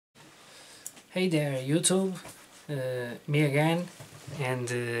Hey there YouTube, me again,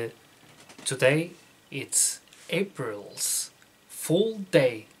 and today it's April's full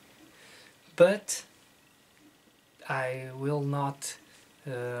day, but I will not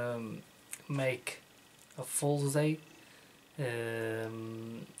make a full day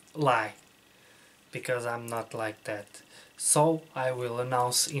lie, because I'm not like that. So I will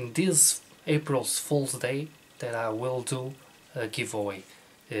announce in this April's Fool's Day that I will do a giveaway,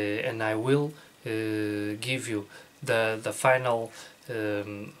 and I will give you the final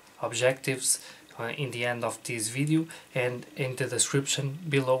objectives in the end of this video and in the description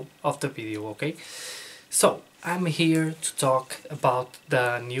below of the video. Okay, so I'm here to talk about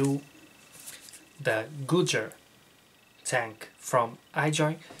the Goodger tank from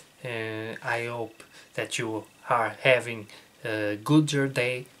Ijoy. I hope that you are having a Goodger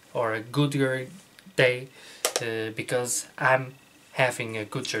day or a Goodger day, because I'm having a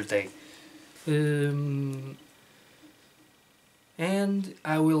Goodger day. And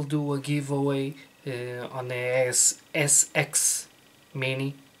I will do a giveaway on the SX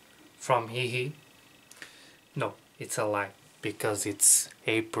Mini from Hehe. No, it's a lie, because it's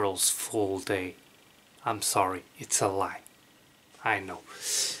April's full day. I'm sorry, it's a lie. I know.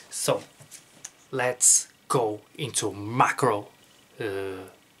 So let's go into macro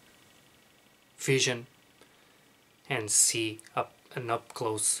vision and see an up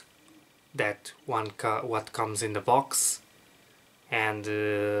close that what comes in the box, and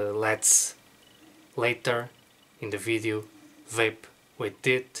let's later in the video vape with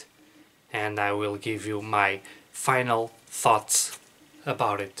it, and I will give you my final thoughts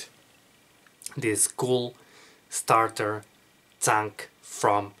about it. This cool starter tank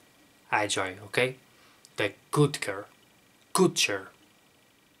from Ijoy, okay? The Goodger,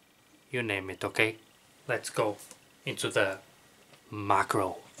 you name it, okay? Let's go into the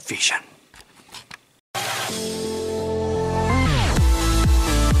macro vision.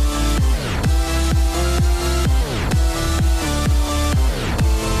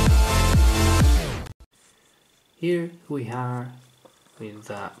 Here we are with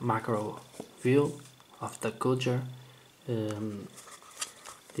the macro view of the Goodger.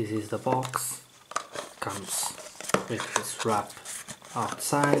 This is the box. Comes with this wrap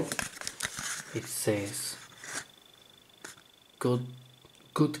outside. It says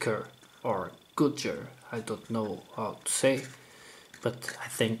Goodger or Goodger. I don't know how to say, but I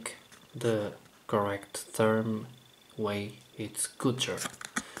think the correct term way it's Goodger.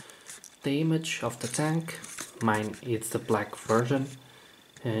 The image of the tank, mine is the black version,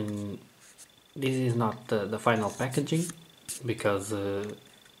 and this is not the final packaging, because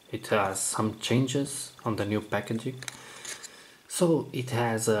it has some changes on the new packaging. So it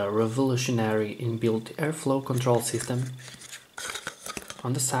has a revolutionary inbuilt airflow control system.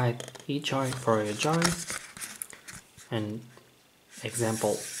 On the side, Ijoy for your joy, an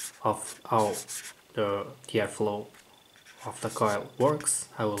example of how the airflow of the coil works.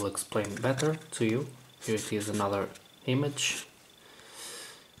 I will explain better to you. Here it is, another image.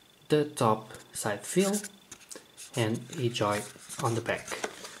 The top side fill and Ijoy on the back.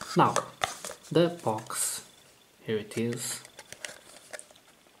 Now the box, here it is.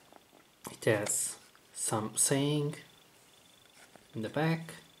 It has some saying in the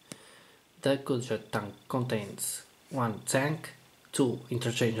back. The Goodger tank contains one tank, 2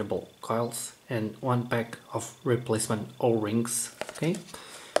 interchangeable coils and 1 pack of replacement O-rings. Okay,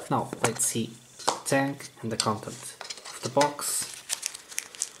 now let's see the tank and the content of the box.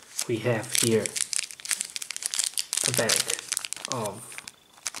 We have here a bag of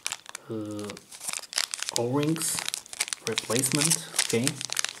O-rings replacement, okay,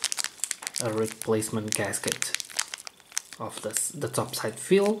 a replacement gasket of the top side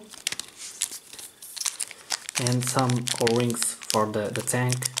fill, and some O-rings for the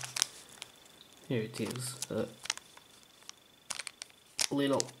tank. Here it is, a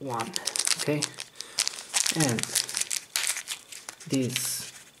little one, okay, and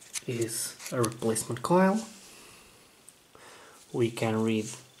this is a replacement coil. We can read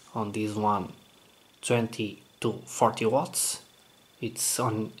on this one 20 to 40 watts. It's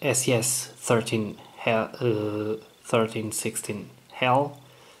on SES 1316L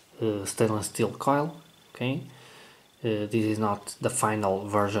stainless steel coil. Okay, this is not the final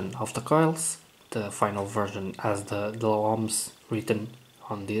version of the coils. The final version has the ohms written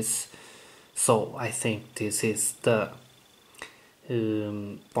on this, so I think this is the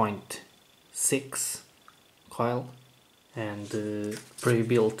 0.6 coil, and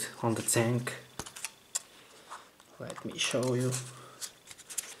pre-built on the tank. Let me show you.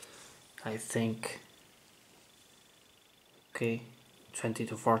 I think, okay, 20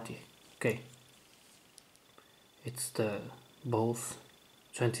 to 40, okay, it's the both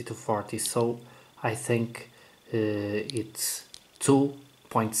 20 to 40, so I think it's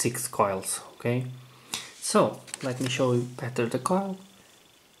 2.6 coils. Okay, so let me show you better the coil.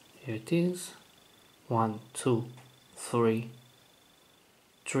 Here it is. 1, 2, 3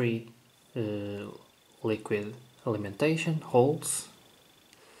 liquid alimentation holes,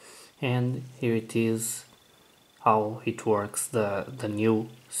 and here it is how it works, the new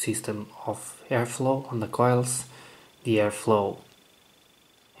system of airflow on the coils. The airflow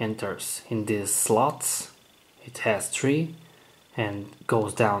enters in these slots, it has 3, and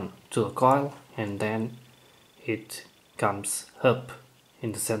goes down to the coil, and then it comes up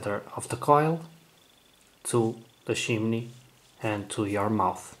in the center of the coil to the chimney and to your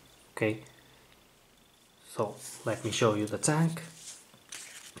mouth. Okay, so let me show you the tank.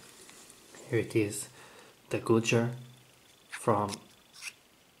 Here it is, the Goodger from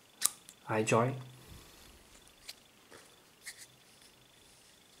Ijoy.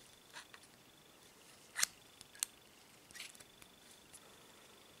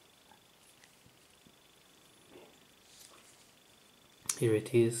 Here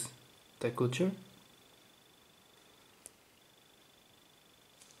it is, the Goodger.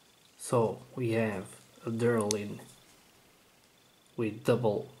 So we have a Duralin with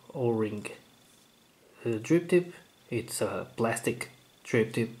double O-ring drip tip. It's a plastic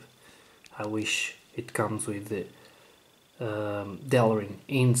drip tip. I wish it comes with the Delrin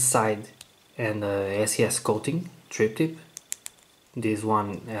inside and a SES coating drip tip. This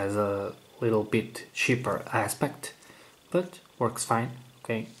one has a little bit cheaper aspect, but works fine.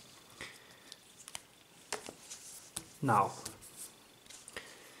 Okay, now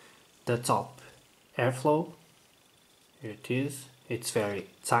the top airflow, here it is, it's very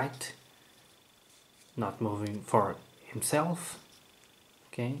tight, not moving for himself.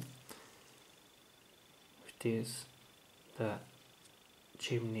 Okay, it is the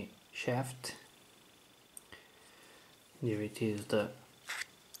chimney shaft. Here it is, the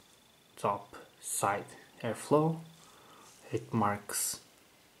top side airflow. It marks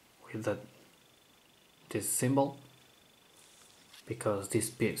with this symbol because this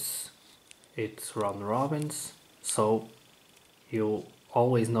piece, it's round robins, so you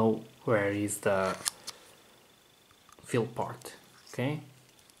always know where is the fill part. Okay,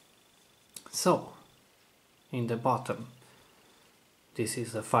 so in the bottom, this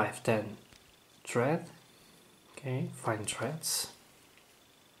is a 510 thread. Okay, fine threads,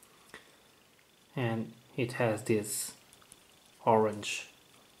 and it has these orange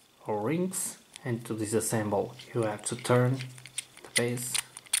O-rings, and to disassemble you have to turn the base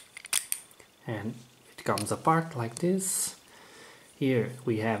and it comes apart like this. Here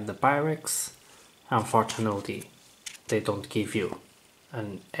we have the Pyrex. Unfortunately they don't give you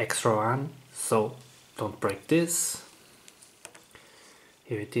an extra one, so don't break this.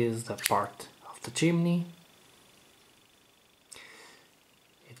 Here it is, the part of the chimney.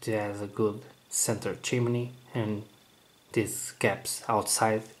 It has a good center chimney, and these gaps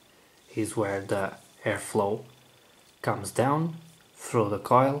outside is where the airflow comes down through the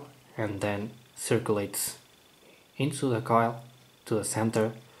coil and then circulates into the coil to the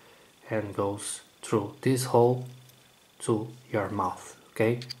center and goes through this hole to your mouth.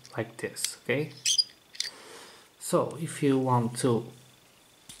 Okay, like this. Okay, so if you want to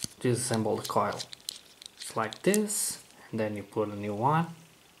disassemble the coil, it's like this, and then you put a new one.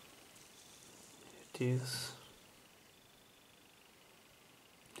 It is,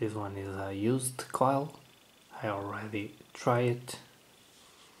 this one is a used coil, I already tried it.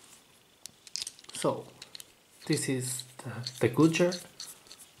 So this is the Goodger,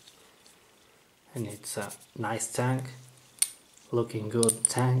 and it's a nice tank, looking good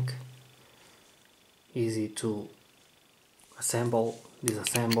tank, easy to assemble,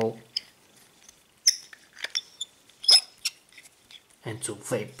 disassemble, and to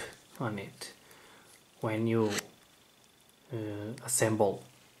vape on it. When you assemble,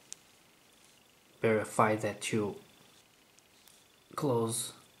 verify that you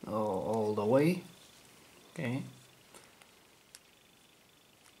close all the way. Okay.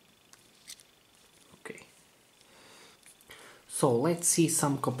 Okay. So let's see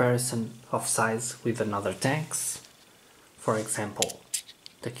some comparison of size with another tanks. For example,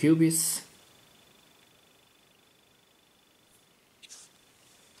 the Cubis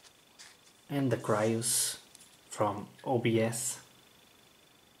and the Cryos from OBS.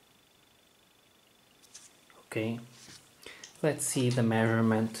 Okay, let's see the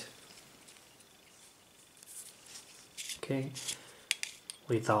measurement. Okay,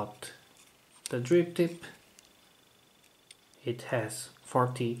 without the drip tip, it has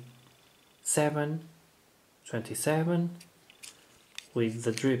 47 27. With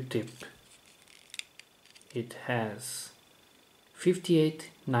the drip tip it has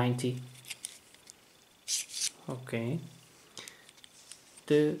 58.90. Okay,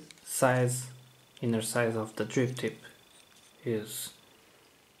 the inner size of the drip tip is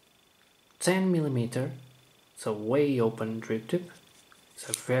 10 millimeter. It's a way open drip tip. It's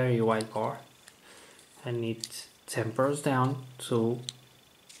a very wide bar, and it tempers down to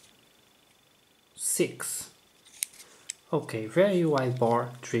 6. Okay, very wide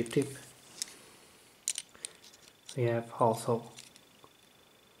bar drip tip. We have also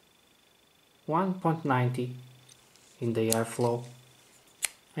 1.90 in the airflow,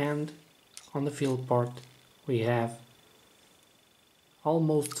 and on the field port we have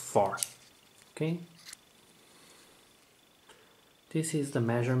almost 4. Okay, this is the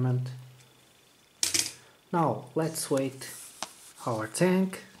measurement. Now let's weight our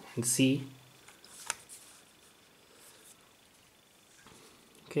tank and see.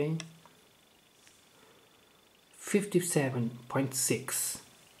 Okay, 57.6,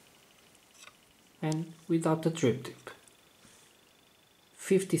 and without the drip tip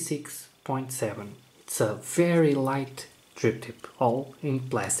 56.7. It's a very light drip tip, all in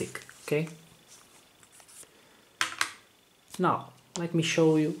plastic. Okay, now let me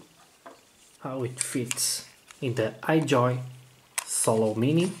show you how it fits in the Ijoy Solo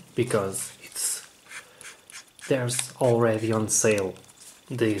Mini, because there's already on sale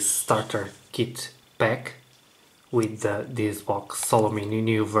this starter kit pack with this box Solo Mini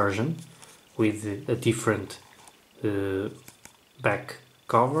new version with a different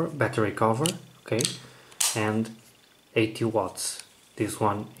battery cover, okay, and 80 watts. This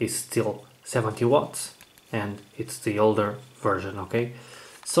one is still 70 watts and it's the older version. Okay,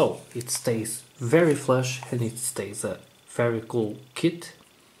 so it stays very flush and it stays a very cool kit.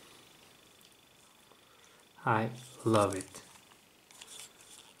 I love it.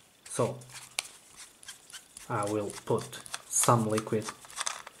 So I will put some liquid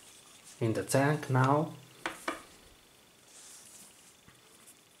in the tank now,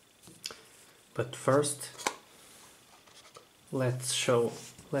 but first let's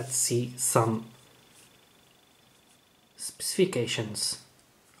see some specifications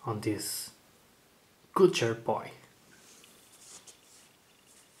on this Goodger boy.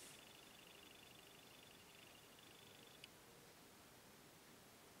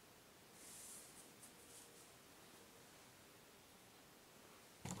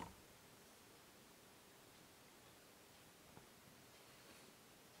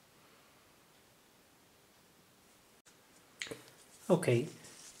 Okay,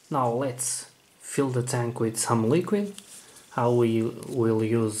 now let's fill the tank with some liquid. I will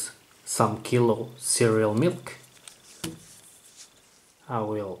use some kilo cereal milk. I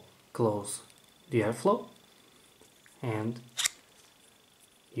will close the airflow and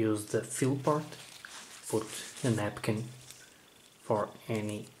use the fill port, put a napkin for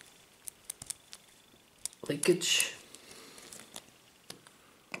any leakage.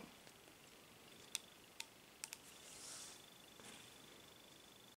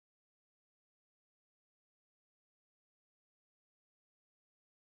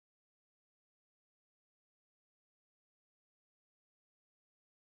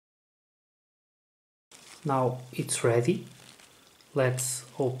 Now it's ready. Let's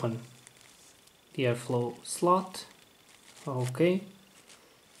open the airflow slot. Okay,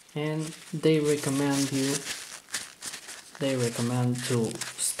 and they recommend to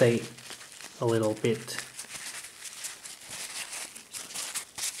stay a little bit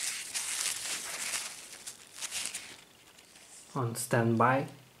on standby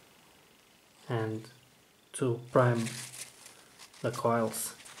and to prime the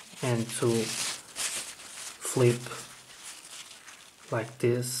coils and to flip like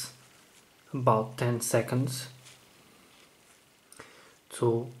this about 10 seconds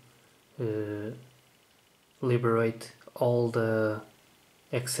to liberate all the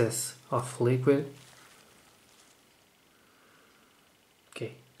excess of liquid.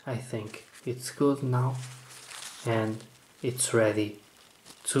 Okay, I think it's good now and it's ready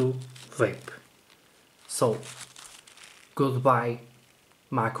to vape. So goodbye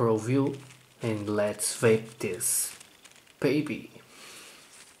macro view and let's vape this baby.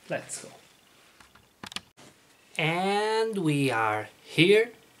 Let's go. And we are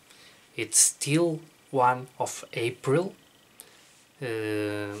here. It's still 1 of April.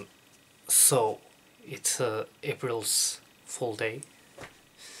 So it's April's full day.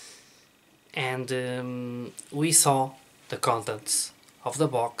 And we saw the contents of the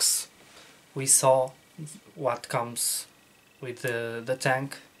box. We saw what comes with the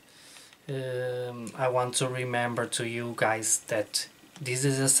tank. I want to remember to you guys that this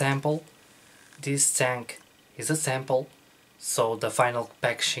is a sample. This tank is a sample, so the final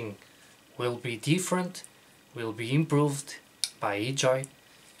packaging will be different, will be improved by Ijoy.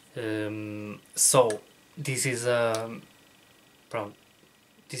 So this is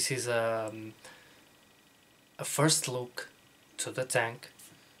this is a first look to the tank.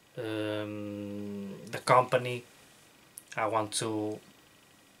 The company, I want to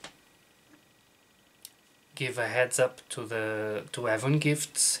give a heads up to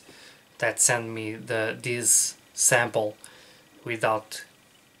HeavenGifts that sent me this sample without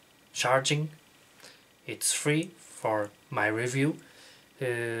charging. It's free for my review.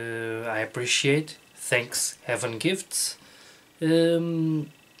 I appreciate. Thanks, HeavenGifts.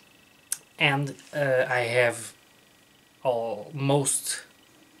 And I have almost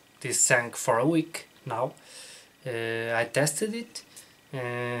this tank for a week now. I tested it,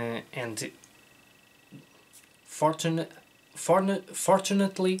 and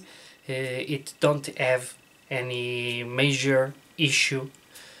fortunately it don't have any major issue.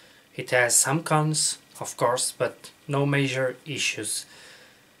 It has some cons, of course, but no major issues.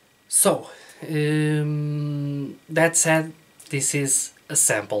 So that said, this is a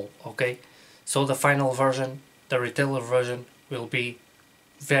sample, okay? So the final version, the retailer version, will be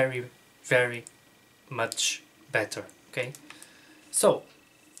very, very much better, okay? So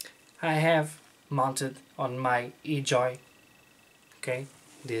I have mounted on my Ijoy, okay,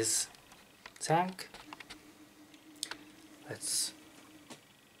 this tank.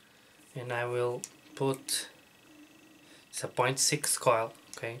 And I will put, it's a 0.6 coil,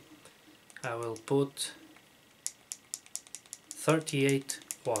 okay? I will put 38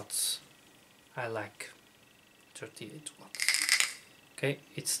 watts. I like 38 watts. Okay,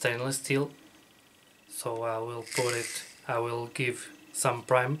 it's stainless steel, so I will put it, I will give some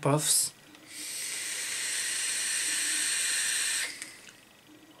prime puffs.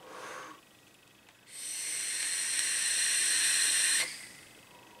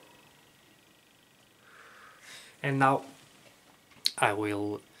 And now I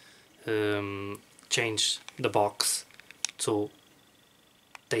will change the box to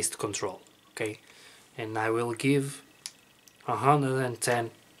taste control, okay? And I will give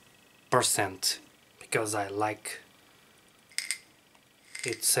 110% because I like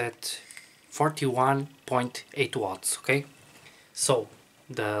it's at 41.8 watts, okay? So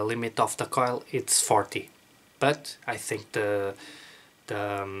the limit of the coil it's 40, but I think the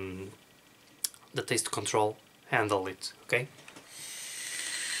taste control handle it, okay?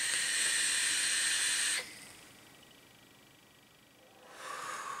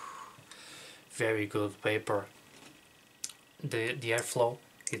 Very good vapor. The airflow,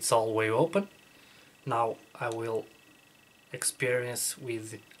 it's all way open. Now I will experience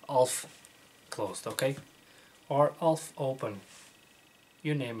with half closed, okay? Or half open,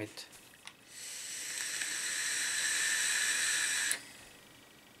 you name it.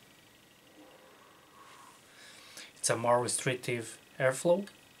 It's a more restrictive airflow.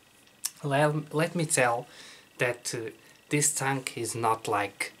 Let me tell that this tank is not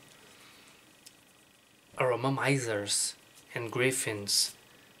like aromamizers and griffins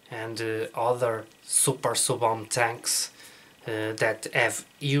and other super sub-ohm tanks that have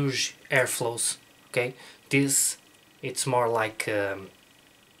huge airflows, okay? This, it's more like a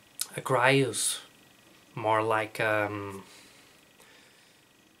Cryos, more like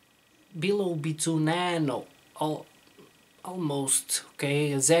below B2 Nano, almost,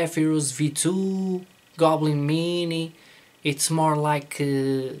 okay? Zephyrus V2, Goblin Mini, it's more like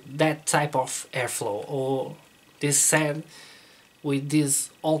that type of airflow. Or this said, with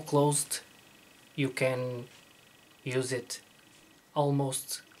this all closed, you can use it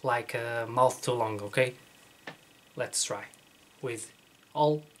almost like a mouth too long, okay? Let's try with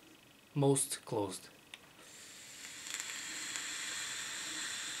almost closed.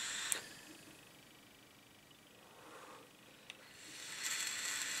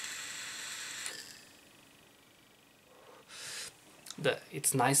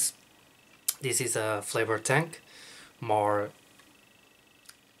 It's nice. This is a flavor tank, more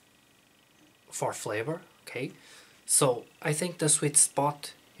for flavor, okay? So I think the sweet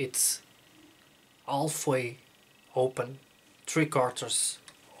spot, it's halfway open, 3/4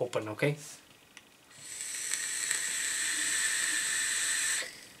 open, okay?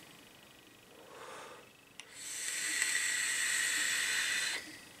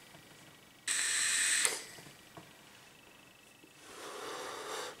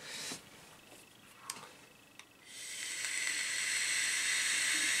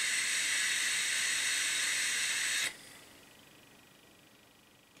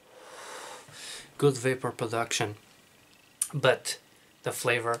 good vapor production, but the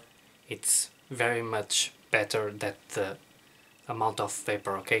flavor, it's very much better than the amount of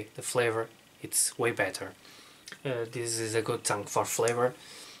vapor, okay? The flavor, it's way better. This is a good tank for flavor.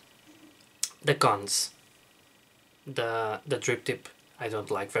 The cons, the drip tip, I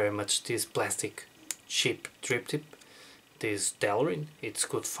don't like very much this plastic cheap drip tip. This Delrin, it's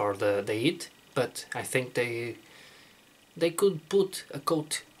good for the heat, but I think they could put a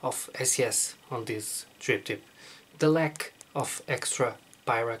coat of SES on this drip tip. The lack of extra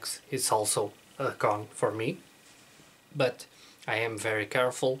Pyrex is also a con for me, but I am very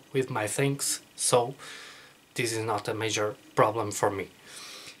careful with my things, so this is not a major problem for me.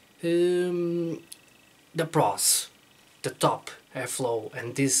 The pros, the top airflow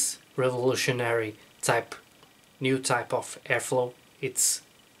and this revolutionary new type of airflow, it's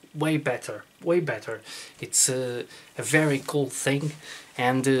way better. It's a very cool thing,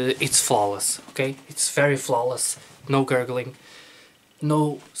 and it's flawless, okay? It's very flawless, no gurgling,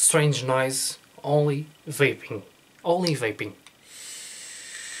 no strange noise, only vaping.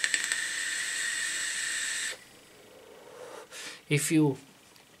 If you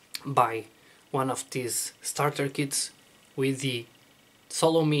buy one of these starter kits with the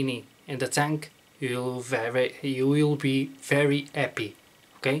Solo Mini and the tank, you will be very happy,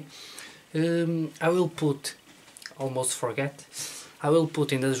 okay? I will put, almost forget, I will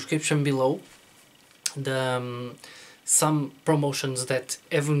put in the description below the some promotions that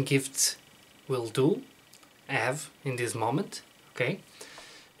HeavenGifts will have in this moment, okay?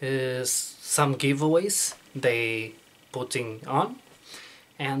 Some giveaways they putting on,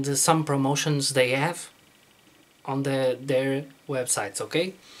 and some promotions they have on their websites,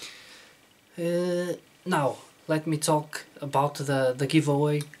 okay? Now let me talk about the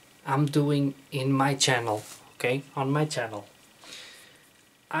giveaway I'm doing in my channel, okay? On my channel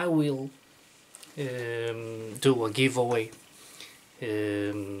I will do a giveaway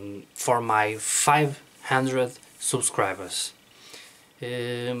for my 500 subscribers.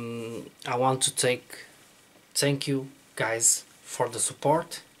 I want to thank you guys for the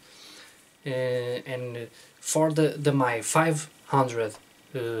support, and for the my 500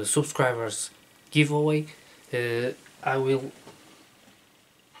 subscribers giveaway, I will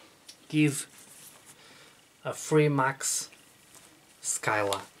give a free max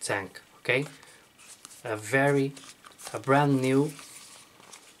Skyla tank, okay? A brand new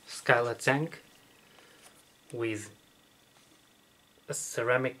Skyla tank with a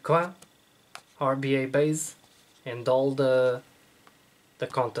ceramic coil, RBA base, and all the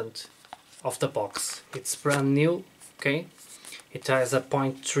content of the box. It's brand new, okay? It has a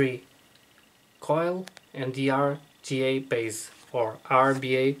 0.3 coil and the RTA base or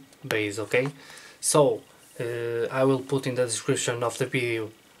RBA base, okay? So I will put in the description of the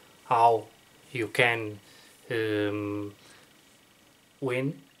video how you can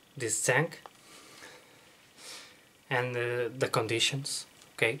win this tank and the conditions,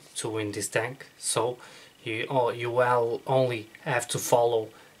 okay, to win this tank. So you will only have to follow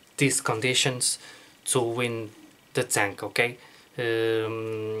these conditions to win the tank, okay?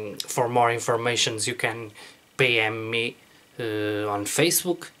 For more information you can PM me on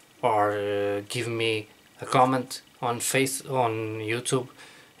Facebook, or give me a comment on YouTube,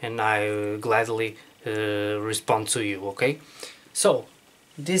 and I gladly respond to you, okay? So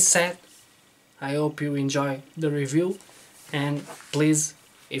this said, I hope you enjoy the review, and please,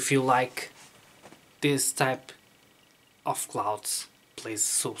 if you like this type of clouds, please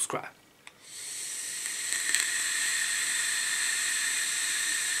subscribe.